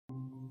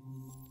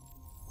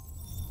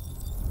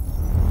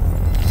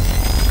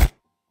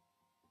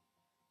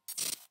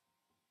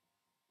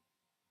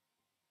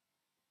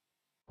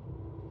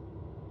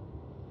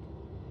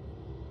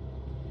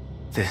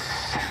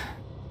This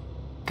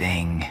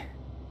thing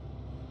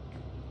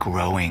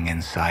growing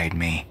inside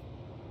me.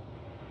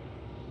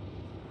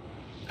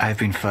 I've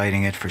been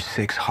fighting it for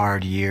 6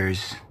 hard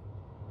years.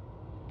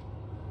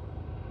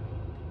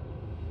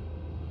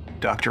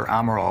 Dr.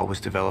 Amaral was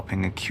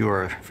developing a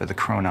cure for the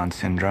Cronon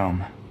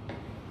syndrome.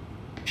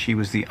 She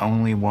was the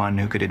only one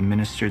who could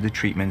administer the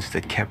treatments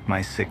that kept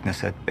my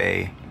sickness at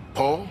bay.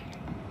 Paul?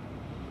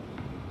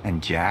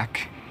 And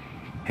Jack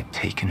had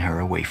taken her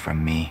away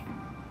from me.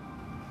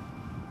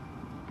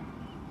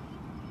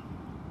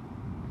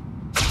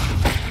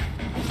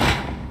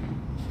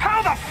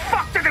 How the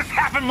fuck did this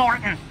happen,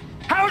 Martin?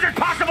 How is it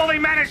possible they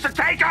managed to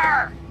take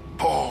her?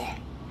 Paul,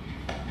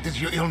 this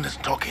is your illness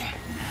talking.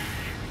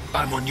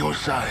 I'm on your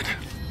side.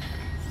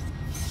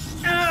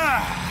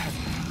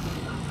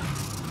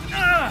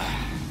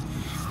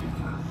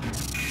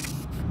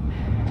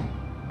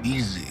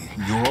 Easy,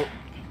 you're...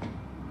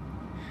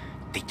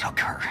 They took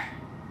her.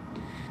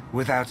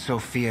 Without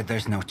Sophia,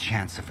 there's no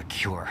chance of a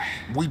cure.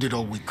 We did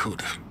all we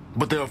could.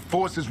 But there are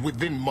forces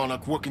within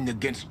Monarch working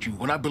against you,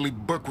 and I believe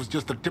Burke was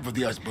just the tip of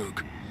the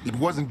iceberg. It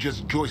wasn't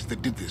just Joyce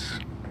that did this.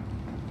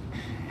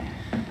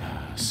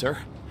 Sir?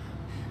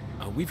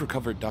 We've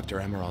recovered Dr.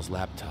 Amaral's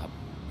laptop.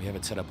 We have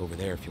it set up over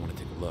there if you want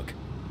to take a look.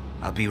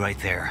 I'll be right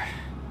there.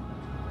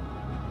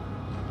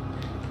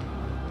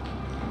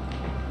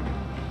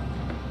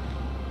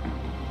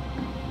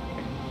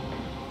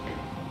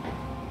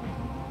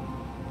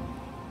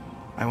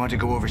 I want to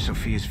go over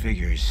Sophia's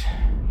figures.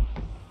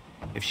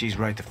 If she's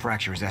right, the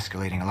fracture is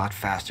escalating a lot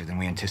faster than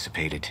we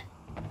anticipated.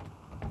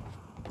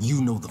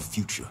 You know the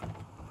future.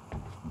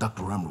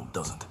 Dr. Amaral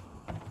doesn't.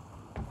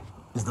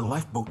 Is the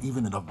lifeboat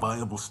even in a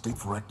viable state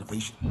for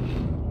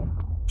activation?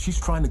 She's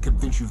trying to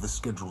convince you the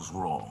schedule's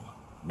wrong.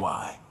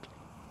 Why?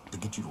 To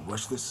get you to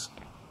rush this?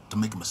 To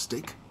make a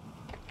mistake?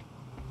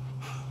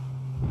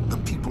 The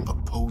people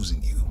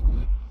opposing you.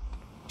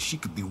 She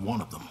could be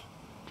one of them.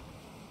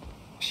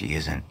 She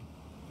isn't.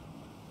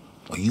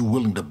 Are you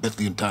willing to bet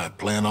the entire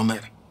plan on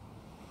that?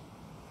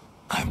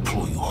 I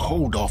implore you,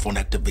 hold off on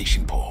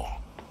activation,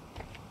 Paul.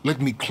 Let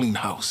me clean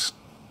house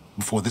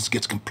before this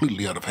gets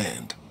completely out of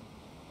hand.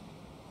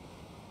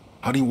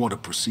 How do you want to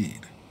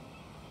proceed?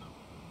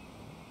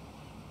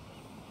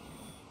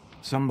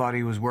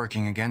 Somebody was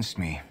working against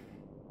me.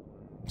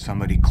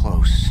 Somebody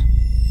close.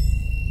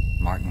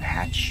 Martin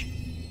Hatch.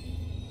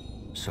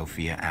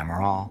 Sophia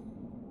Amaral.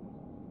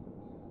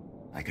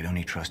 I could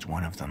only trust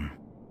one of them.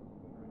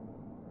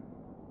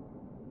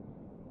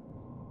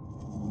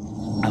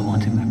 I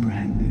want him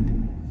apprehended.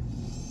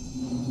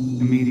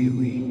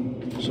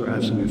 Immediately. Sir, I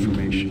have some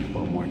information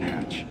about Martin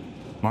Hatch.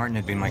 Martin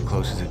had been my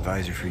closest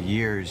advisor for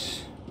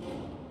years.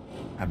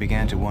 I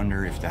began to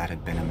wonder if that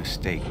had been a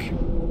mistake.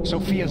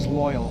 Sophia's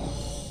loyal.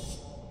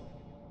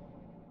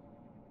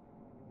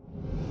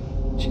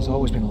 She's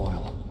always been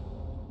loyal.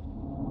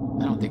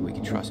 I don't think we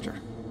can trust her.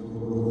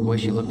 The way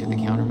she looked at the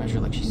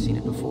countermeasure like she's seen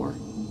it before.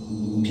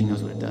 She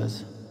knows what it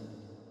does.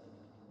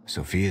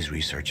 Sophia's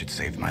research had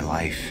saved my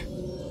life.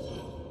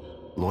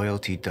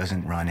 Loyalty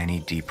doesn't run any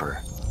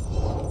deeper.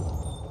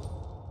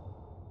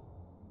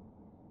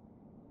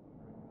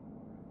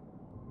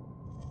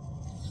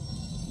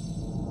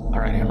 All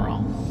right,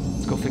 Amaral.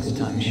 Let's go fix the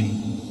time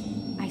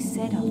machine. I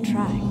said I'll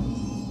try.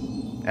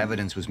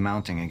 Evidence was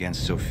mounting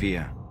against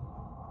Sophia.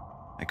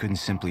 I couldn't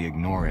simply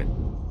ignore it,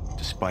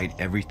 despite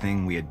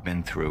everything we had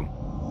been through.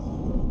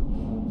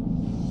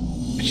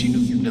 And she knew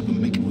you'd never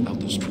make it without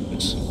those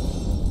treatments.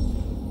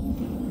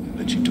 And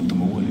then she took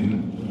them away.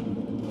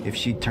 If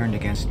she'd turned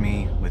against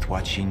me with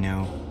what she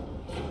knew,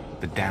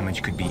 the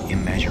damage could be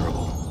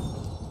immeasurable.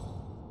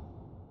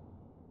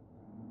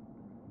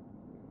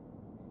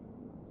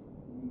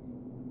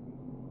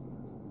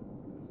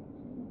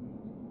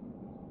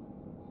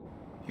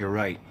 You're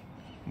right.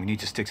 We need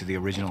to stick to the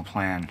original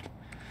plan.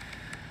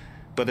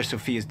 Whether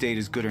Sophia's date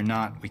is good or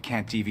not, we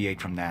can't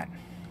deviate from that.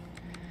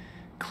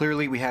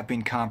 Clearly, we have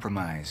been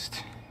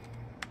compromised.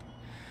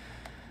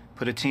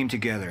 Put a team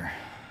together.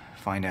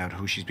 Find out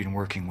who she's been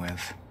working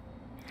with.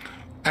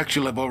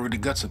 Actually, I've already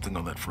got something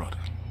on that front.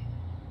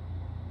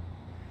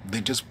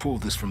 They just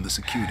pulled this from the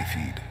security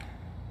feed.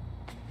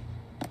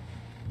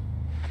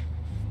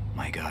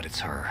 My God, it's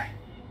her.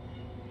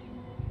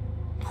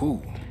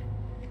 Who?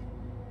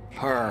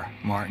 Her,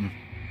 Martin.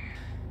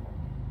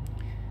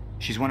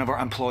 She's one of our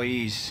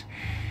employees.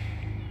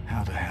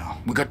 How the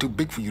hell? We got too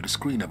big for you to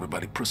screen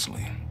everybody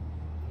personally.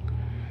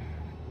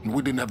 And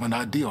we didn't have an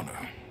ID on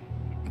her.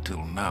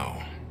 Until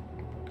now.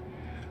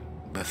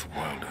 Beth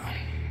Wilder.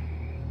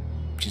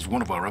 She's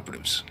one of our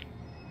operatives.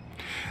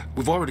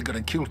 We've already got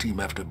a kill team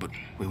after, but...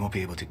 We won't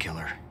be able to kill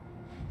her.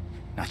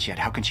 Not yet.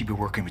 How can she be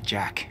working with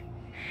Jack?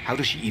 How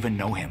does she even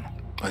know him?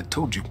 I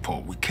told you,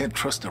 Paul, we can't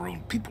trust our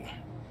own people.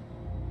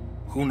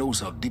 Who knows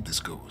how deep this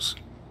goes?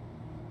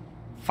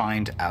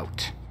 Find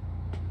out.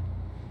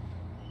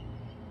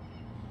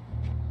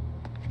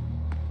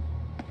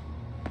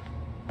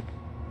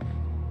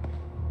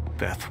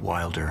 Beth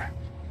Wilder.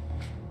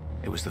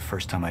 It was the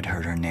first time I'd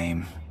heard her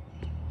name,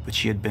 but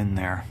she had been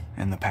there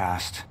in the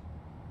past.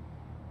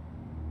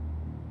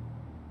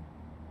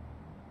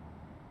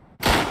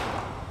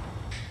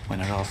 when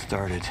it all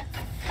started.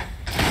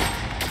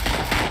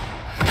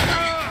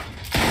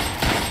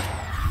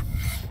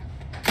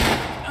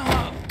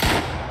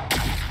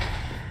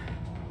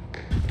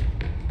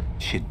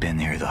 She'd been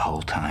here the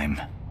whole time,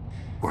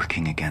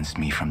 working against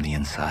me from the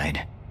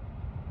inside.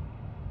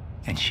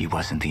 And she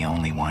wasn't the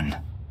only one.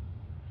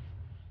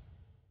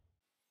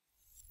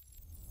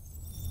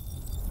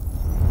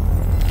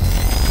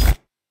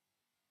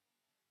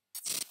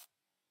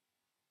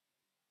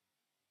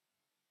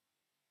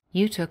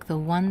 You took the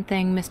one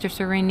thing Mr.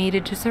 Serene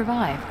needed to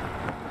survive,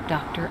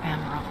 Dr.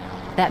 Amaral.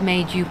 That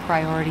made you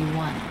priority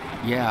one.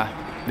 Yeah,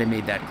 they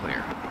made that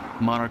clear.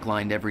 Monarch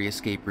lined every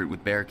escape route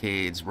with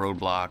barricades,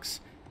 roadblocks.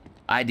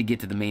 I had to get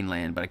to the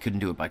mainland, but I couldn't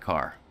do it by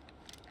car.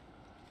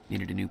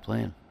 Needed a new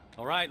plan.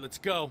 All right, let's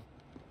go.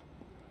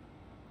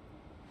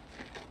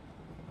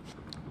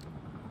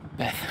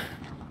 Beth,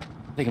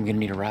 I think I'm gonna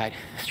need a ride.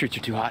 The streets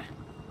are too hot.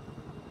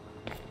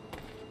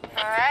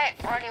 All right,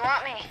 where do you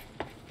want me?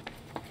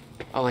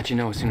 I'll let you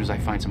know as soon as I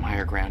find some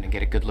higher ground and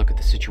get a good look at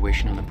the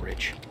situation on the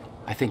bridge.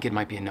 I think it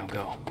might be a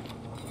no-go.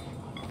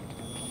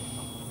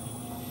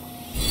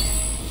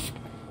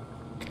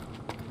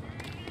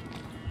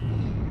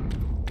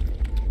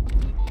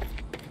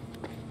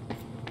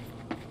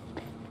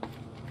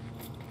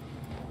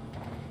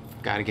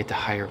 Gotta get to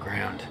higher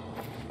ground.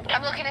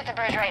 I'm looking at the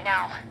bridge right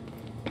now.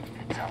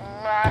 It's a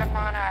lot of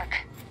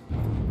Monarch.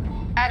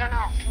 I don't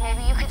know,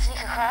 maybe you could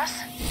sneak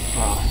across?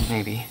 Well,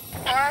 maybe.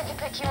 Or I could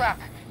pick you up.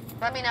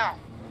 Let me know.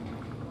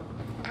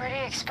 Pretty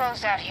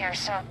exposed out here,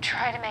 so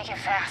try to make it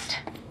fast.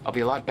 I'll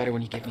be a lot better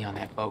when you get me on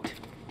that boat.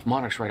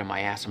 Monarch's right on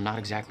my ass. I'm not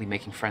exactly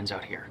making friends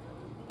out here.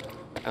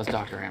 How's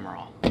Dr.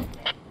 Amaral?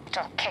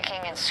 Still kicking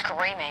and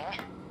screaming.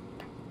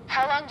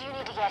 How long do you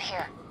need to get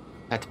here?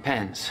 That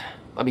depends.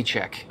 Let me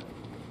check.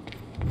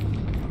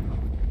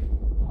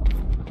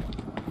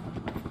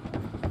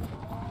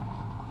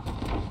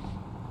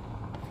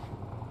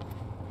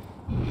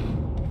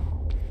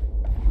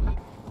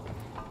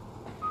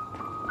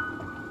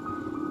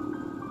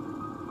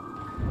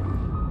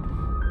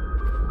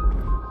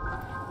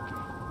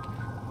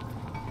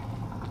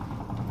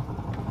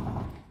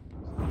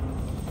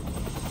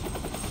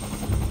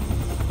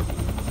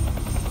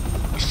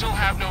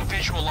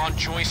 Visual on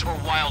Joyce or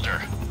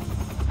Wilder.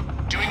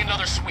 Doing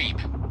another sweep.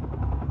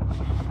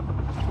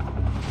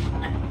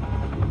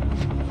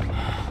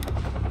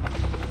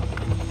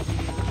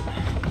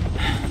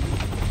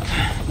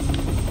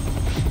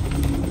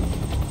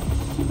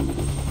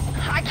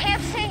 I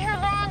can't stay here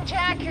long,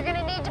 Jack. You're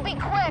gonna need to be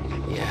quick.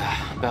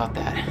 Yeah, about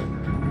that.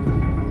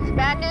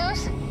 Bad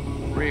news?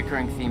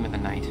 Reoccurring theme of the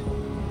night.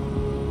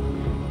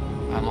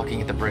 I'm looking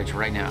at the bridge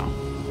right now.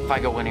 If I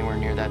go anywhere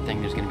near that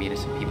thing, there's gonna be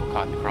innocent people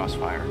caught in the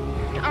crossfire.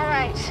 All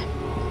right.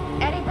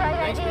 Any bright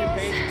Thanks for your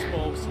ideas? patience,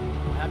 folks.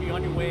 We'll have you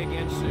on your way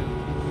again soon.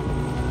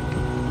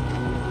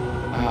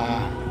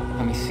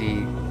 Let me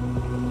see.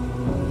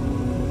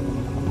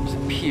 There's a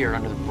pier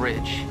under the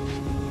bridge.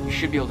 You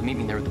should be able to meet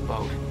me there with the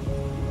boat.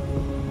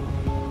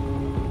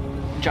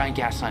 Giant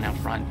gas sign out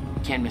front.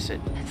 Can't miss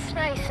it. It's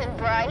nice and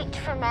bright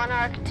for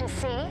Monarch to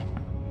see.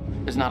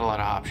 There's not a lot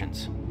of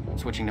options.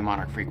 Switching to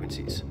Monarch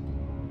frequencies.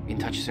 Be in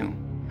touch soon.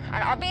 All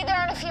right, I'll be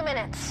there in a few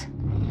minutes.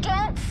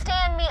 Don't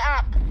stand me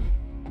up.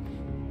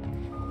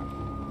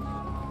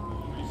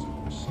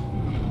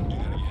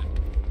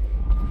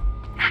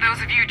 For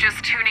those of you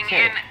just tuning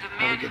Hey, in,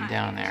 how are we getting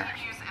down there?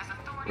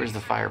 Where's the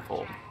fire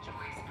pole?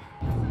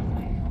 Excuse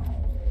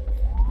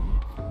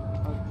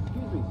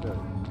me, sir.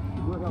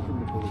 We're helping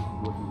the police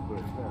working for a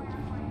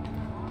therapy.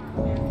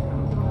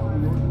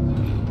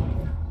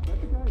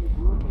 That's the guy who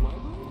blew up the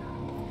library?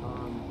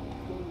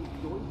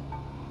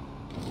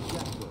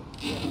 Jack Joyce.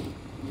 Yeah.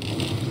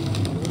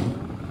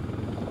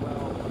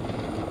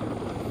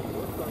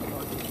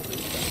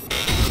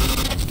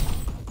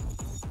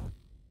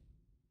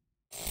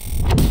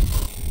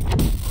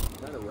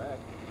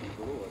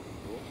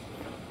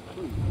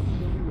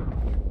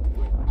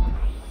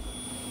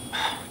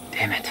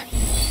 Damn it.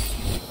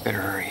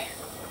 Better hurry.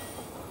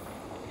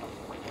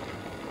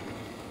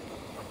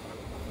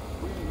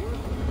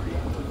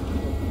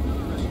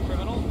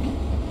 Criminal,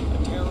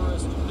 a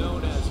terrorist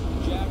known as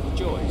Jack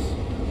Joyce.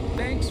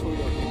 Thanks for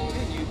your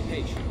continued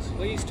patience.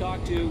 Please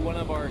talk to one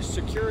of our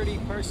security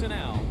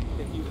personnel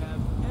if you have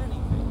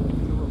anything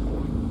to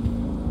report.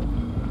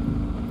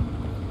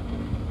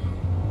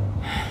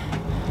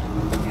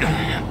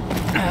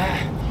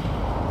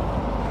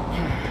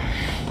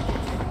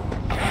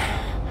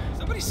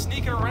 Somebody's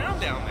sneaking around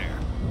down there.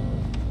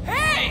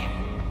 Hey!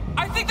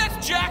 I think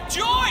that's Jack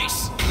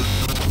Joyce!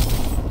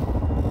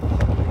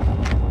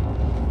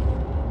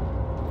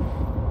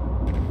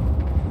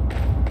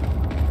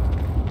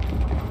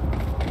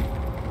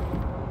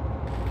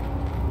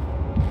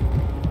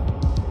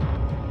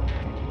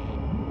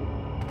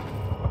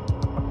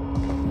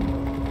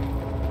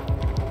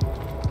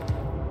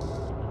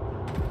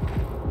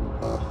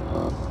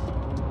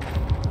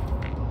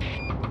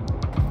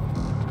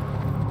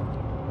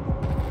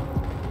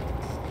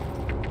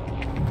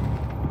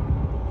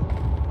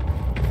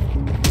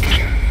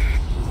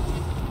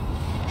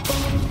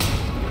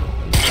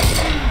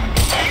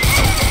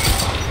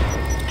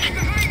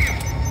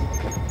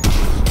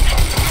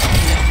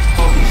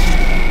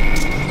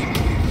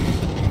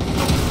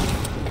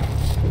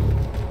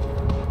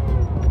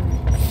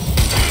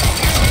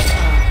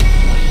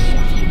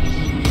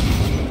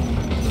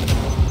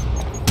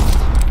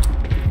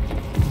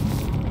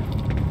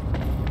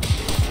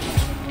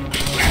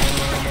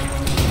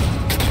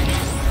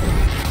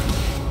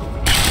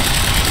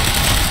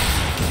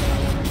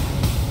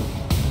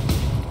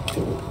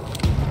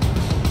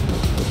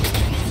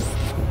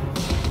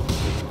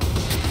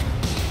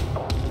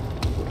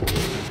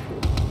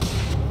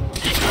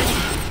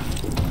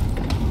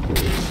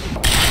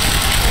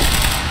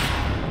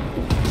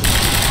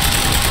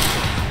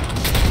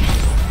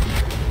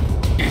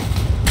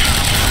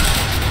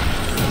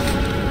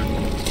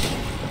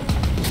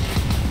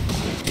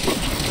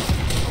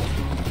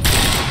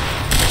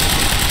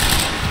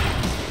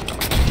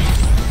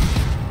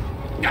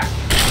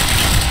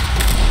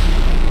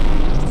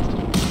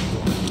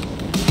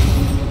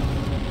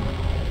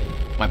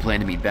 My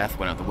plan to meet Beth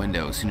went out the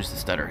window as soon as the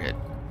stutter hit.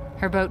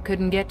 Her boat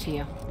couldn't get to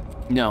you.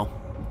 No,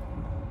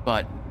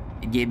 but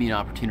it gave me an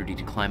opportunity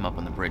to climb up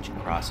on the bridge and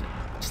cross it.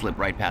 Slip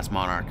right past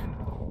Monarch,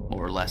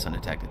 more or less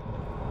undetected.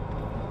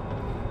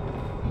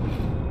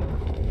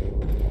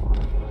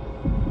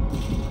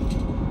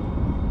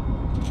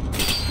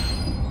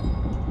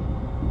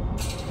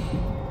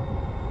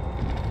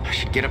 I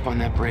should get up on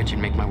that bridge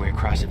and make my way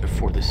across it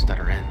before this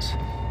stutter ends.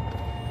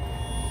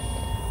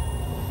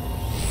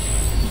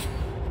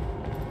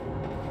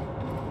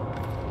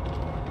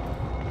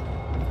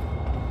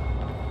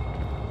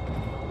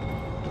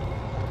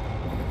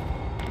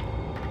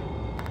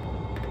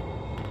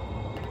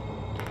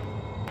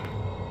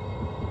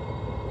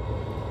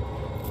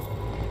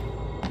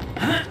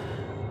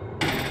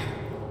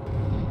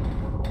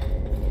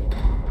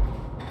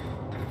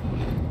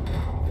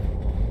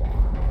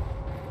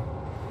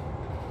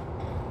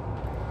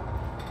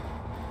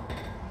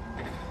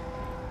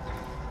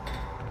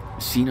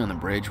 The scene on the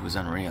bridge was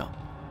unreal.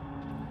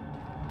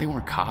 They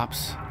weren't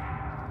cops.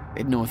 They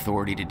had no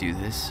authority to do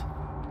this.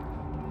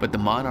 But the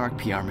Monarch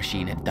PR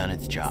machine had done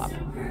its job.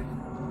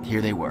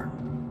 Here they were,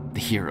 the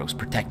heroes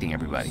protecting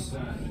everybody.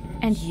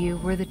 And you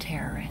were the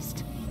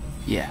terrorist.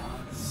 Yeah.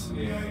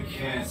 Yeah, I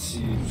can't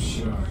see him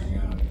showing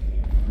up.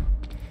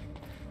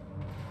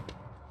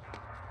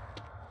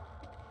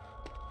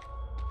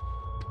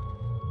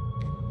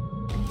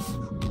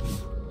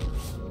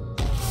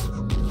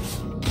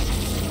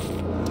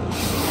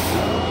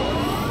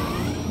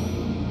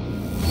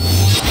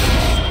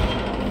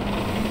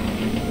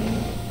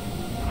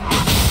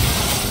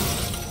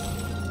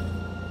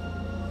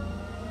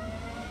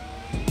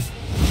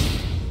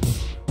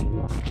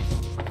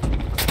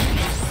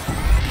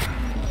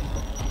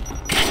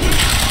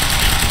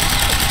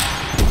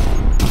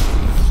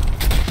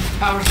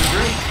 Powers are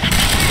great.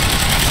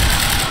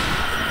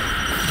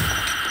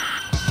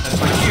 That's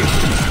my cue.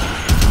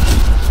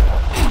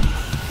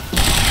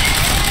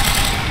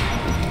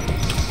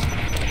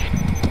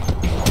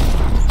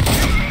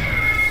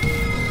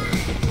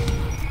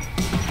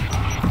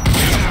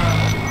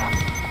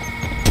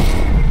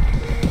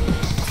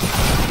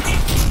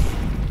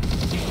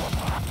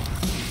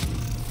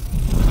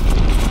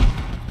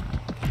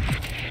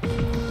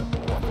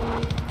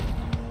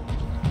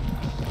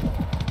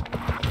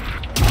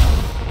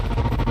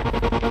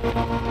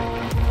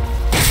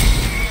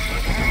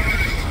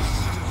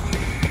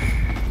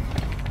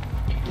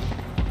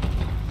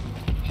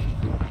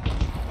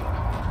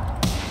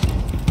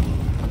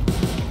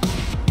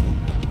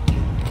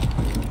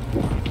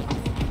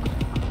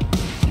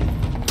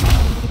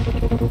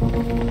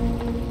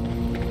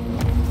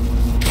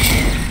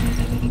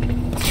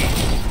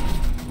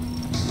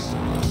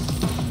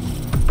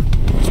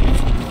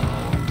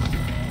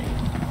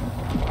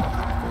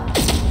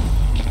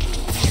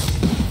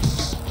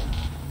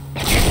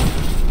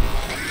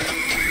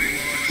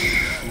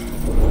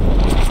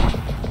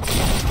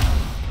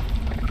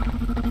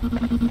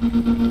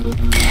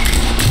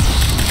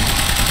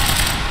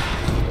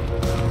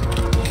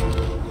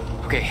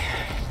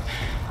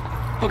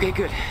 Okay,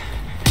 good.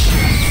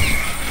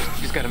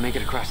 Just gotta make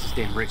it across this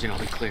damn bridge and I'll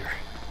be clear.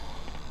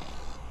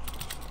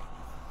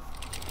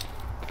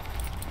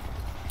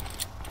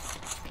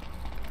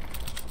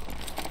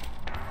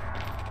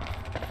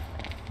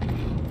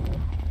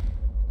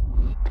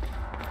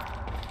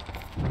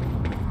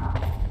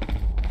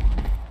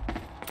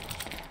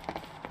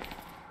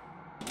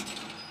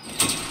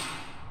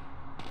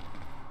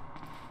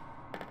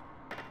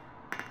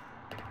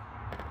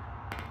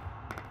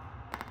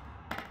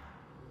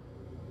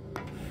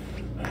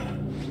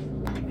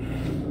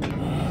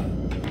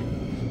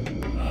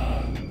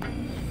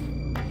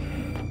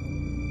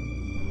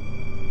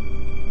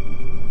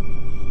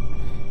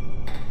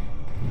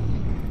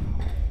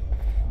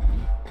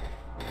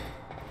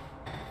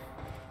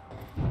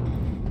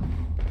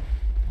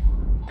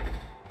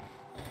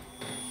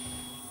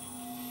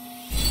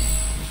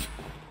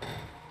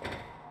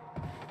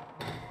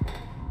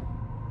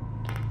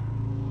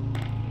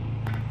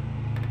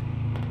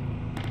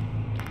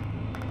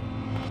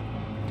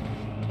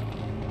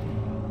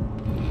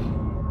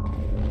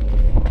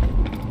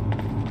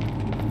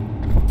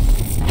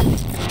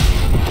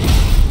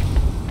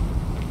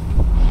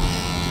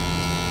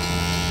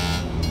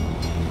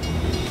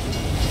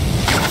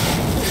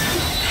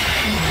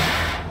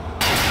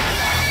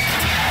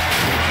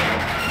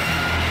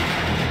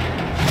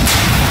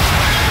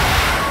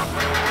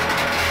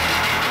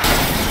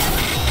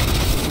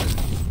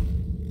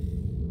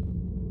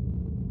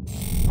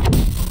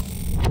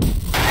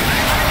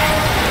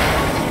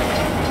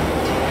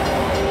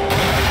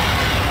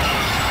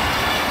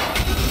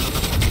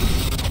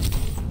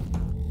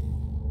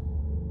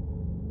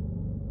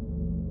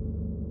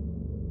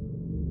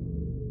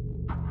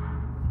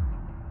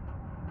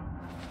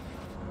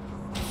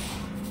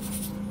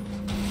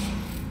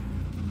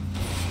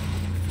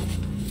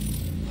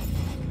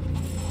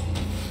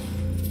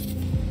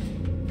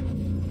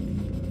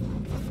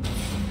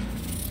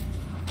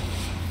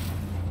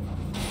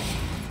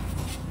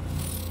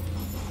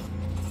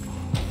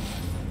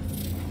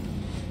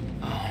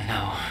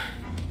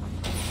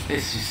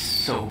 This is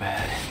so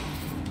bad.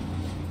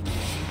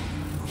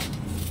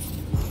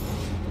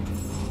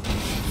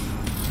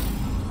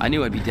 I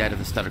knew I'd be dead if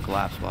the stutter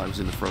collapsed while I was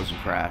in the frozen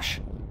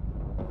crash.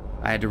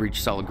 I had to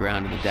reach solid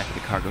ground, and the deck of the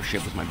cargo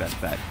ship was my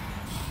best bet.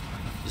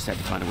 Just had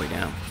to find a way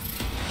down.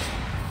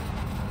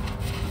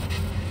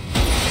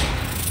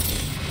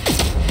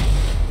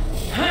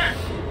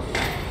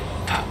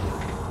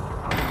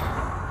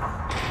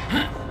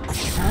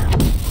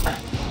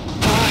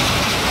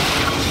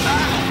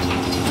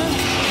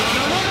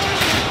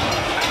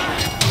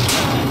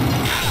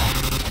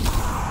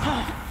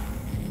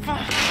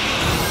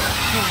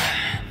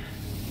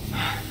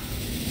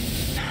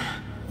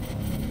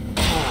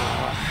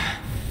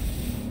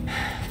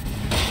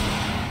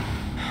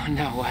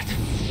 Now what?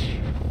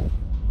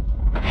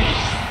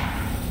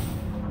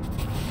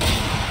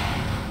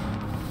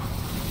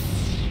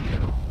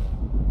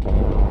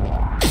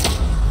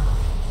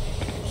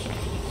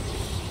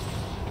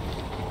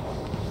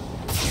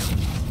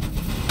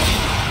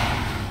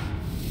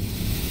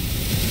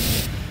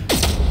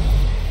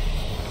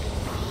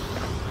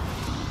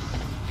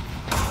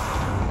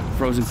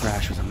 Frozen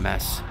crash was a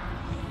mess.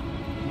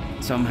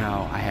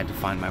 Somehow, I had to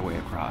find my way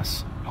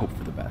across, hope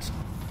for the best.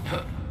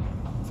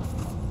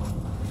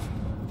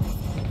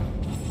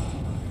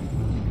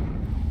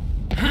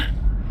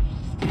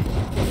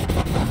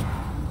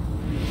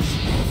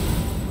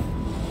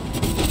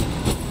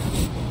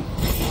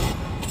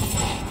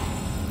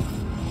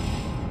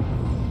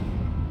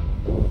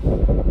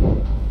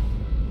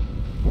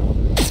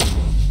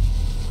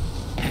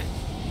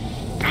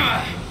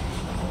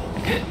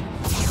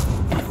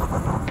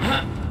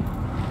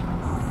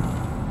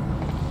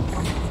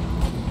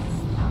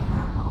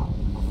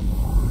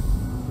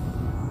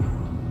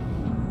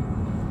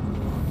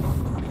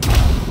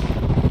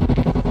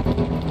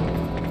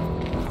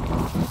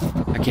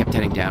 I kept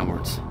heading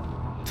downwards,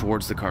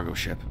 towards the cargo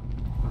ship.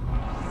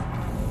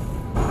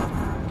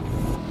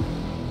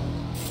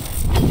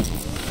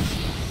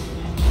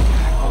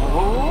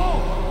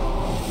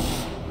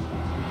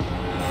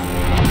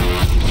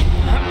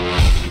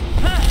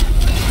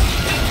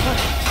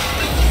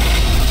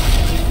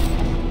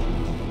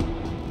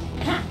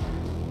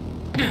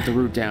 The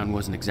route down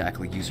wasn't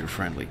exactly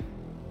user-friendly.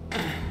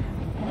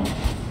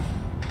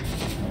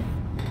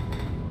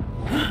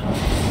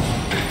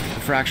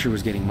 The fracture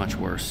was getting much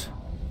worse.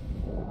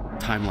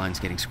 Timelines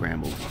getting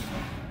scrambled,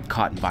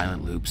 caught in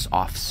violent loops,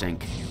 off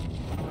sync,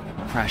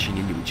 crashing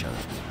into each other.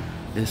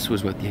 This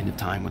was what the end of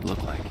time would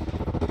look like.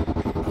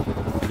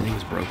 Everything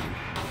was broken,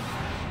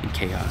 in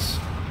chaos,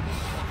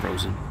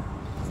 frozen.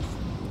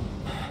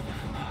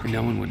 And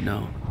no one would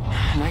know.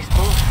 Nice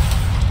boat.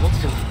 Hold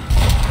still.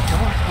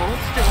 Come on, hold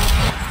still.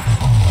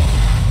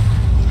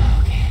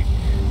 Okay.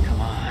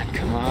 Come on,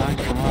 come on,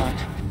 come on.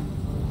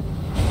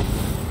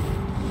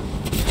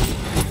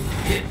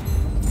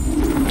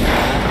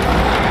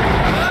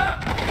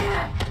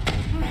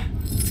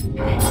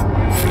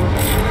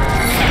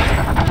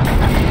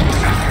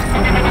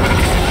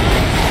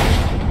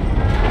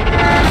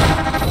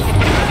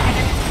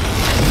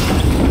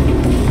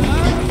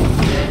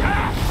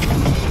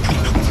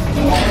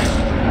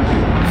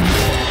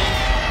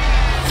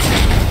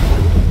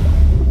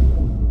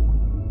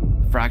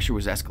 Fracture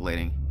was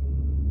escalating.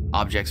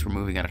 Objects were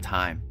moving out of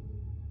time,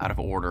 out of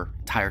order,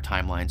 entire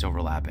timelines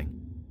overlapping.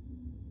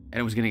 And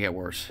it was going to get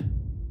worse,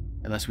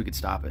 unless we could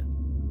stop it.